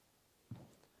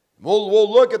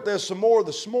 We'll look at this some more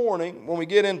this morning when we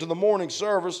get into the morning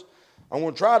service. I'm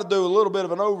going to try to do a little bit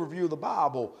of an overview of the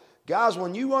Bible. Guys,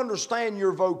 when you understand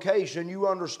your vocation, you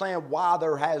understand why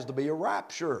there has to be a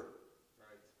rapture.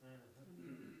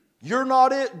 You're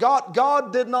not it.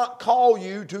 God did not call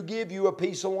you to give you a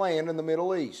piece of land in the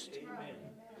Middle East.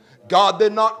 God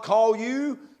did not call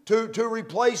you to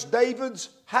replace David's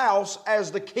house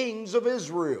as the kings of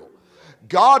Israel.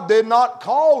 God did not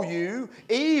call you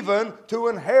even to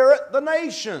inherit the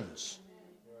nations.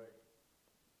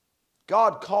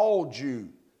 God called you.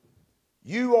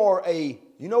 You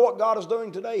know what God is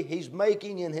doing today? He's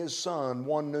making in His Son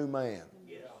one new man.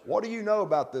 What do you know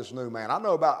about this new man? I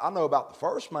know about the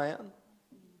first man.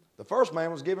 The first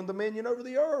man was given dominion over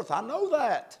the earth. I know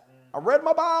that. I read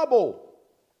my Bible.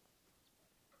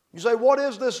 You say, what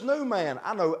is this new man?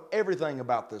 I know everything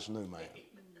about this new man.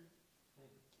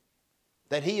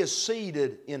 That he is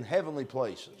seated in heavenly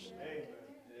places.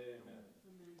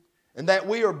 And that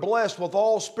we are blessed with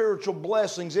all spiritual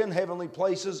blessings in heavenly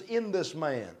places in this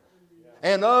man.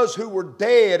 And us who were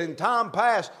dead in time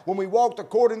past, when we walked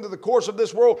according to the course of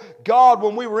this world, God,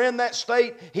 when we were in that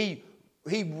state, He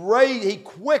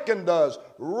quickened us,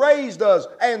 raised us,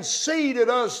 and seated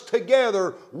us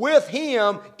together with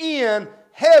Him in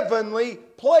heavenly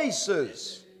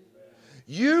places.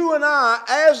 You and I,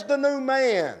 as the new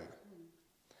man,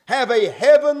 have a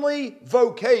heavenly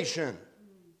vocation.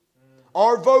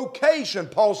 Our vocation,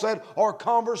 Paul said, our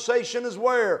conversation is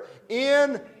where?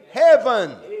 In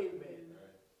heaven.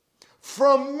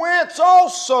 From whence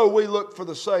also we look for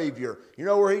the Savior. You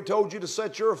know where He told you to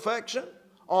set your affection?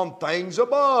 On things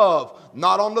above,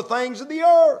 not on the things of the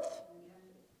earth.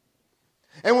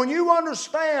 And when you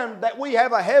understand that we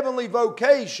have a heavenly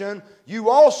vocation, you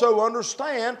also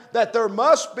understand that there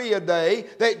must be a day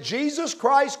that Jesus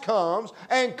Christ comes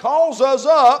and calls us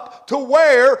up to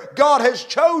where God has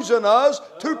chosen us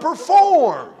to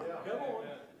perform.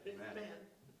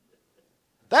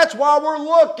 That's why we're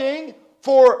looking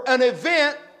for an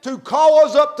event to call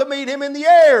us up to meet Him in the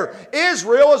air.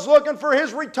 Israel is looking for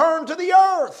His return to the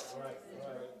earth.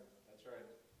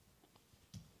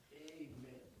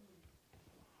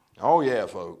 Oh yeah,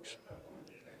 folks.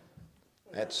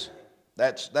 That's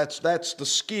the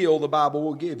skill the Bible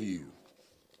will give you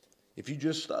if you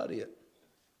just study it.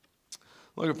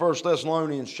 Look at 1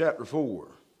 Thessalonians chapter 4.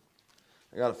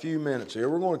 I got a few minutes here.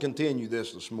 We're going to continue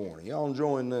this morning. Y'all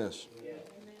enjoying this?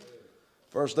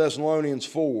 1 Thessalonians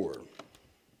 4.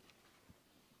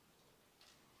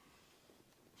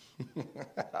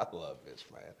 I love this,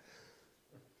 man.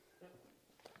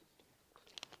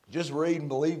 Just read and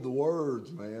believe the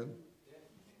words, man.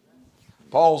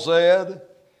 Paul said,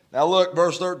 now look,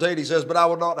 verse 13, he says, but I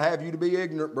would not have you to be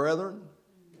ignorant, brethren.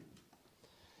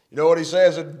 You know what he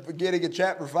says at the beginning of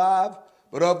chapter 5?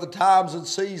 But of the times and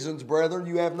seasons, brethren,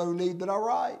 you have no need that I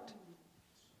write.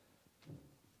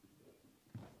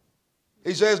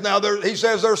 He says,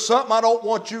 there's something I don't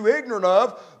want you ignorant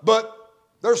of, but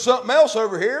there's something else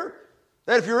over here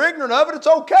that if you're ignorant of it, it's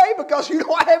okay because you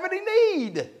don't have any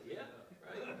need. Yeah,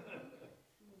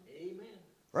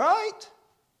 right.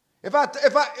 Amen.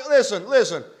 Right?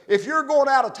 Listen, if you're going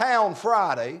out of town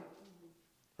Friday,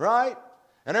 right,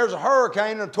 and there's a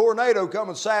hurricane and a tornado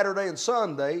coming Saturday and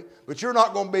Sunday, but you're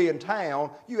not going to be in town,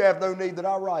 you have no need that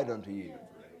I write unto you.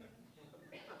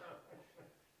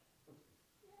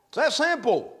 It's that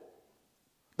simple.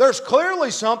 There's clearly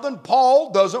something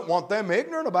Paul doesn't want them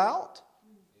ignorant about.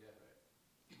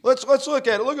 Let's look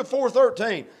at it. Look at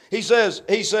 4:13. He says,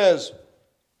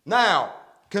 now,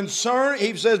 he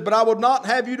says, but I would not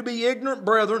have you to be ignorant,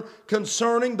 brethren,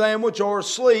 concerning them which are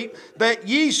asleep, that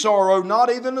ye sorrow, not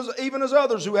even as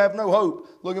others who have no hope.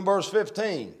 Look in verse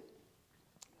 15.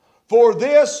 For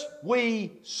this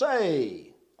we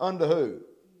say unto who?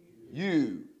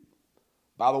 You,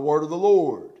 by the word of the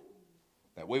Lord.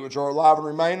 That we which are alive and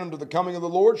remain unto the coming of the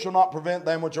Lord shall not prevent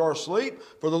them which are asleep.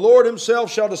 For the Lord Himself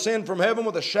shall descend from heaven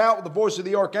with a shout, with the voice of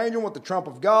the archangel, with the trump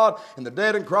of God, and the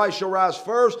dead in Christ shall rise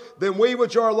first. Then we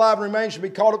which are alive and remain shall be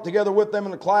caught up together with them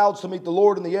in the clouds to meet the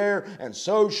Lord in the air, and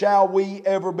so shall we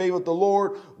ever be with the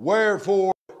Lord.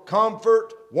 Wherefore,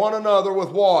 Comfort one another with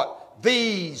what?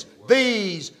 These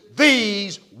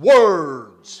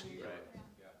words.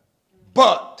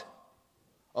 But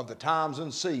of the times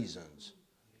and seasons,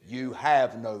 you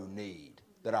have no need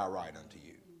that I write unto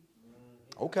you.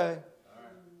 Okay.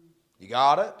 You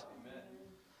got it?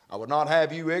 I would not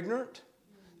have you ignorant.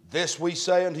 This we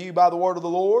say unto you by the word of the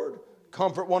Lord.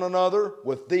 Comfort one another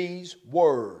with these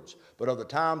words. But of the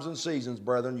times and seasons,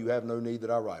 brethren, you have no need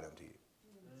that I write unto you.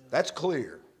 That's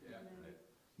clear.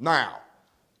 Now,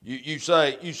 you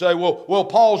say, well,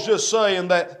 Paul's just saying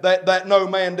that no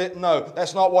man didn't know.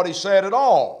 That's not what he said at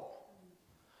all.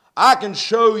 I can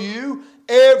show you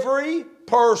every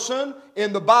person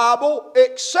in the Bible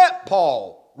except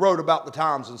Paul wrote about the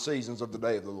times and seasons of the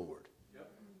day of the Lord.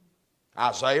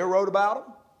 Isaiah wrote about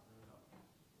them.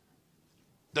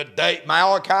 The day,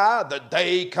 Malachi, the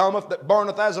day cometh that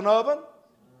burneth as an oven.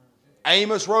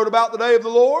 Amos wrote about the day of the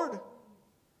Lord.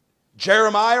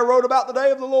 Jeremiah wrote about the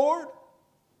day of the Lord.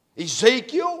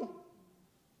 Ezekiel.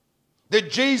 Did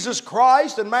Jesus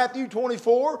Christ in Matthew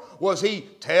 24, was he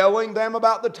telling them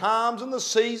about the times and the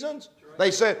seasons? They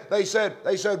said,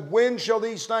 when shall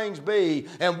these things be?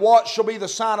 And what shall be the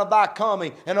sign of thy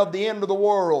coming and of the end of the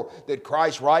world? Did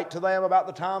Christ write to them about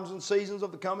the times and seasons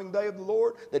of the coming day of the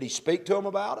Lord? Did he speak to them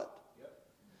about it? Yep.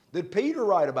 Did Peter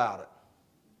write about it?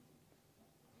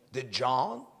 Did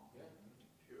John? Yeah.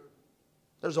 Sure.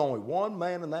 There's only one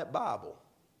man in that Bible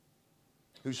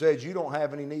who says, you don't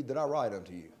have any need that I write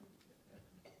unto you.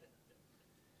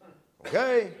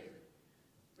 Okay?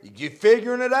 You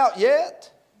figuring it out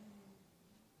yet?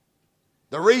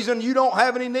 The reason you don't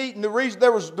have any need, and the reason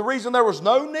there was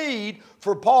no need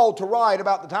for Paul to write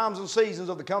about the times and seasons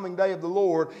of the coming day of the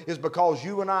Lord is because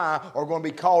you and I are going to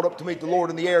be called up to meet the Lord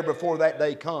in the air before that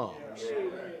day comes.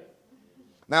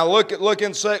 Now look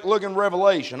in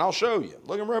Revelation. I'll show you.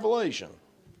 Look in Revelation.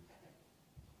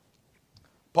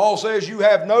 Paul says, you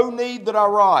have no need that I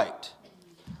write.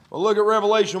 Well, look at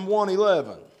Revelation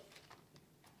 1:11.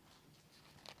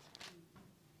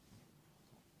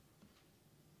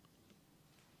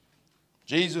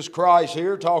 Jesus Christ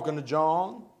here talking to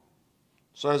John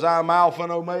says, I am Alpha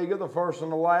and Omega, the first and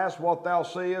the last. What thou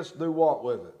seest, do what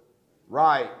with it?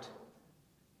 Write.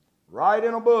 Write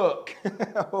in a book.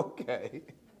 Okay.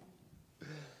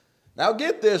 Now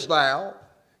get this now.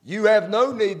 You have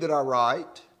no need that I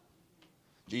write.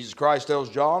 Jesus Christ tells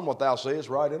John, what thou seest,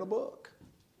 write in a book.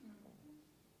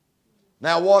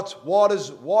 Now what is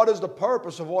the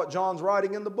purpose of what John's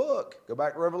writing in the book? Go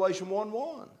back to Revelation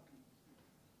 1:1.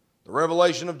 The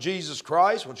revelation of Jesus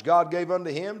Christ, which God gave unto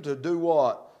him to do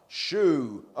what?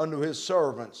 Shew unto his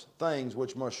servants things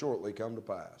which must shortly come to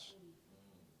pass.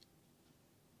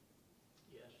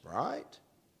 Yes. Right?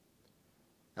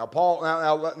 Now Paul,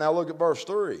 now look at verse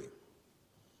 3.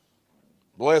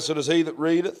 Blessed is he that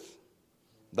readeth,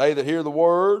 they that hear the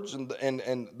words, and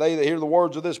they that hear the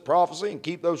words of this prophecy, and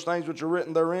keep those things which are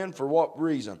written therein. For what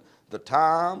reason? The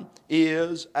time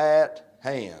is at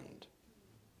hand.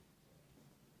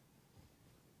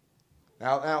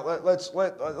 Now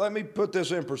let me put this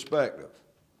in perspective.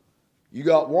 You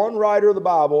got one writer of the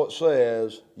Bible that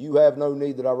says, you have no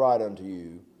need that I write unto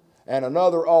you, and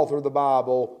another author of the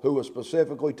Bible who was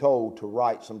specifically told to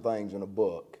write some things in a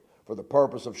book for the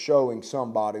purpose of showing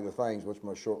somebody the things which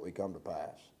must shortly come to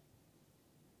pass.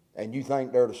 And you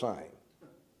think they're the same.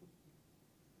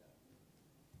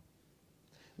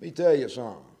 Let me tell you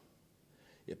something.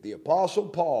 If the Apostle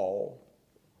Paul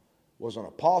was an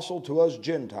apostle to us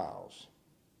Gentiles,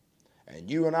 and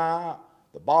you and I,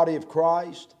 the body of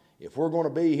Christ, if we're going to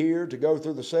be here to go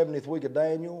through the 70th week of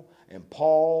Daniel, and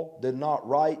Paul did not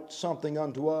write something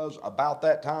unto us about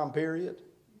that time period,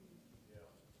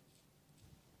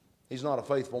 he's not a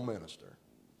faithful minister.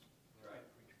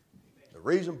 The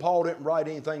reason Paul didn't write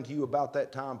anything to you about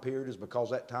that time period is because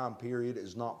that time period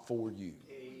is not for you.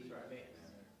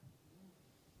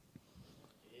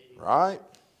 Right?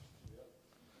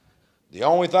 The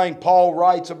only thing Paul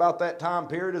writes about that time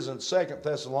period is in 2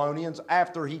 Thessalonians,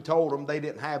 after he told them they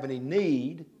didn't have any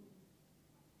need.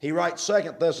 He writes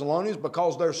 2 Thessalonians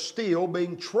because they're still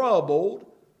being troubled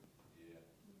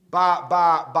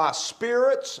by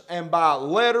spirits and by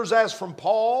letters as from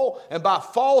Paul and by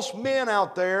false men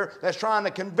out there that's trying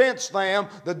to convince them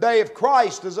the day of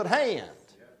Christ is at hand.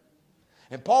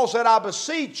 And Paul said, I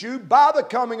beseech you by the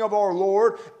coming of our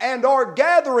Lord and our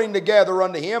gathering together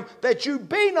unto him, that you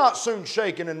be not soon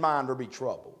shaken in mind or be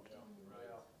troubled.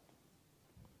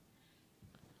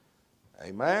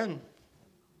 Amen.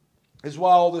 This is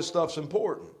why all this stuff's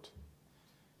important.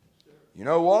 You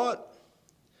know what?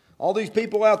 All these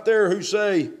people out there who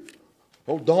say,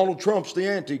 oh, Donald Trump's the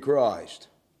Antichrist.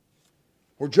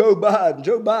 Or Joe Biden.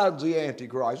 Joe Biden's the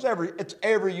Antichrist. It's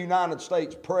every United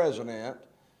States president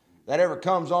that ever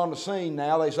comes on the scene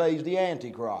now, they say he's the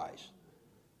Antichrist.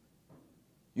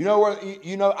 I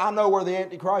know where the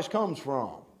Antichrist comes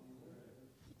from.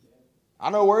 I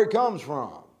know where it comes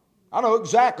from. I know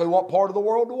exactly what part of the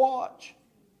world to watch.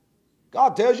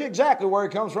 God tells you exactly where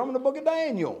it comes from in the book of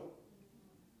Daniel.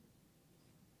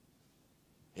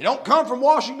 He don't come from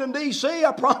Washington, D.C.,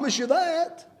 I promise you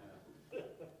that.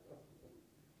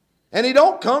 And he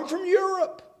don't come from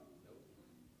Europe.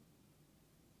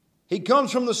 He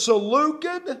comes from the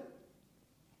Seleucid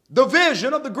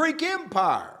division of the Greek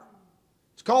Empire.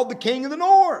 It's called the King of the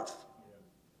North.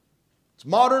 It's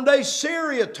modern day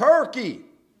Syria, Turkey,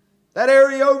 that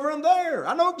area over in there.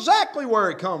 I know exactly where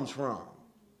he comes from.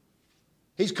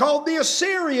 He's called the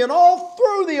Assyrian all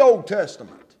through the Old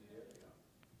Testament.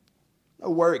 I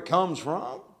know where it comes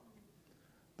from.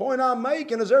 Point I'm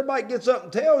making is everybody gets up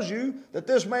and tells you that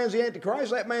this man's the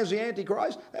Antichrist, that man's the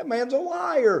Antichrist, that man's a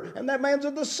liar, and that man's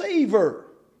a deceiver.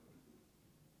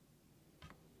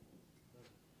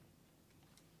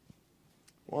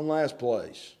 One last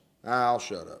place. I'll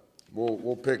shut up.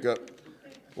 We'll pick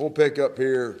up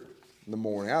here in the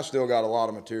morning. I still got a lot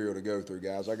of material to go through,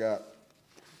 guys.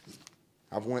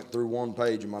 I've went through one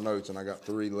page of my notes and I got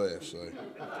 3 left, so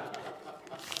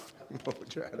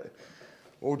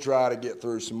we'll try to get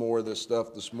through some more of this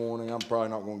stuff this morning. I'm probably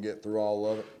not going to get through all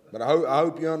of it, but I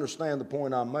hope you understand the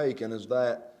point I'm making is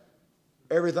that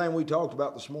everything we talked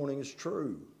about this morning is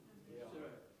true.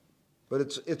 But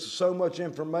it's so much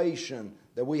information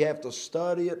that we have to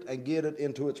study it and get it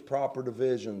into its proper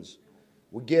divisions.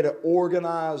 We get an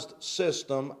organized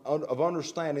system of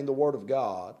understanding the Word of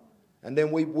God, and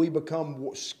then we become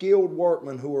skilled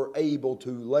workmen who are able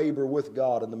to labor with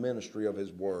God in the ministry of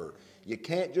His Word. You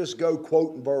can't just go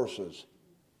quoting verses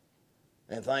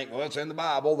and think, well, it's in the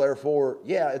Bible, therefore,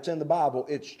 yeah, it's in the Bible,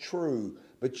 it's true,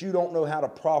 but you don't know how to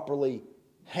properly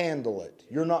handle it.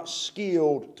 You're not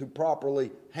skilled to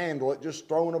properly handle it, just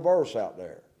throwing a verse out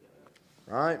there.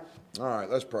 Right? All right,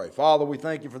 let's pray. Father, we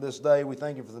thank you for this day. We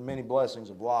thank you for the many blessings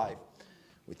of life.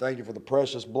 We thank you for the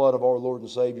precious blood of our Lord and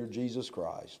Savior, Jesus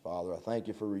Christ. Father, I thank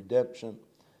you for redemption.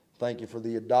 Thank you for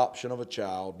the adoption of a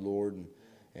child, Lord,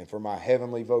 and for my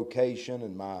heavenly vocation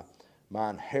and my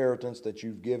inheritance that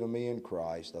you've given me in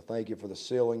Christ. I thank you for the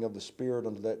sealing of the Spirit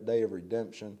unto that day of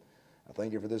redemption. I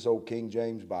thank you for this old King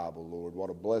James Bible, Lord. What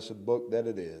a blessed book that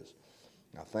it is.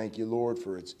 I thank you, Lord,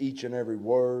 for its each and every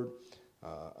word.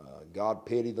 God,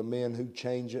 pity the men who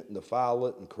change it and defile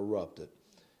it and corrupt it.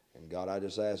 And God, I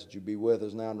just ask that you be with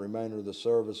us now in the remainder of the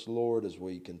service, Lord, as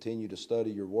we continue to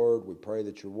study your word. We pray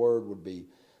that your word would be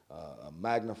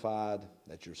magnified,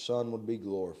 that your Son would be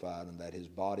glorified, and that his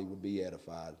body would be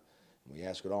edified. And we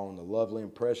ask it all in the lovely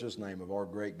and precious name of our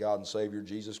great God and Savior,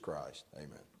 Jesus Christ.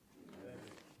 Amen.